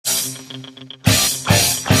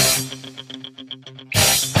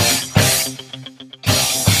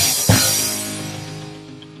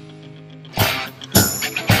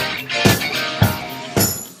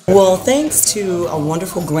Well, thanks to a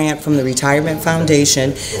wonderful grant from the Retirement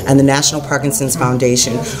Foundation and the National Parkinson's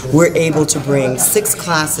Foundation, we're able to bring 6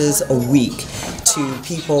 classes a week to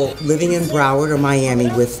people living in Broward or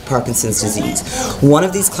Miami with Parkinson's disease. One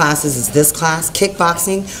of these classes is this class,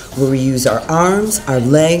 Kickboxing, where we use our arms, our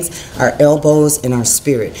legs, our elbows, and our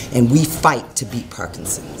spirit, and we fight to beat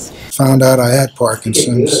Parkinson's. Found out I had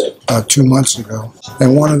Parkinson's about 2 months ago,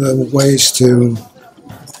 and one of the ways to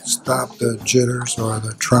stop the jitters or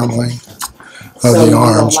the trembling of the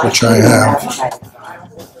arms, which I have,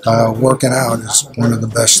 working out is one of the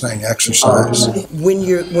best things, exercise. When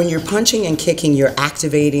you're punching and kicking, you're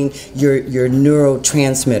activating your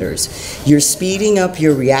neurotransmitters. You're speeding up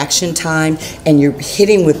your reaction time, and you're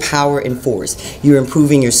hitting with power and force. You're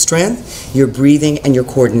improving your strength, your breathing, and your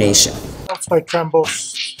coordination. If I tremble,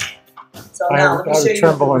 I have a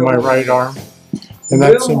tremble in my right arm, and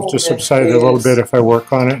that seems to subside a little bit if I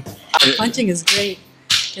work on it. Punching is great.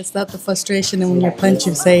 It's not the frustration, and when you punch,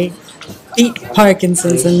 you say, beat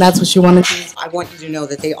Parkinson's, and that's what you want to do. I want you to know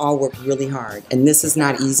that they all work really hard, and this is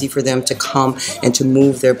not easy for them to come and to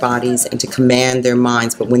move their bodies and to command their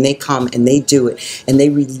minds, but when they come and they do it and they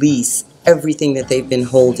release everything that they've been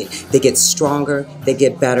holding, they get stronger, they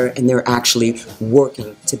get better, and they're actually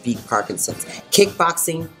working to beat Parkinson's.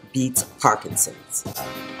 Kickboxing beats Parkinson's.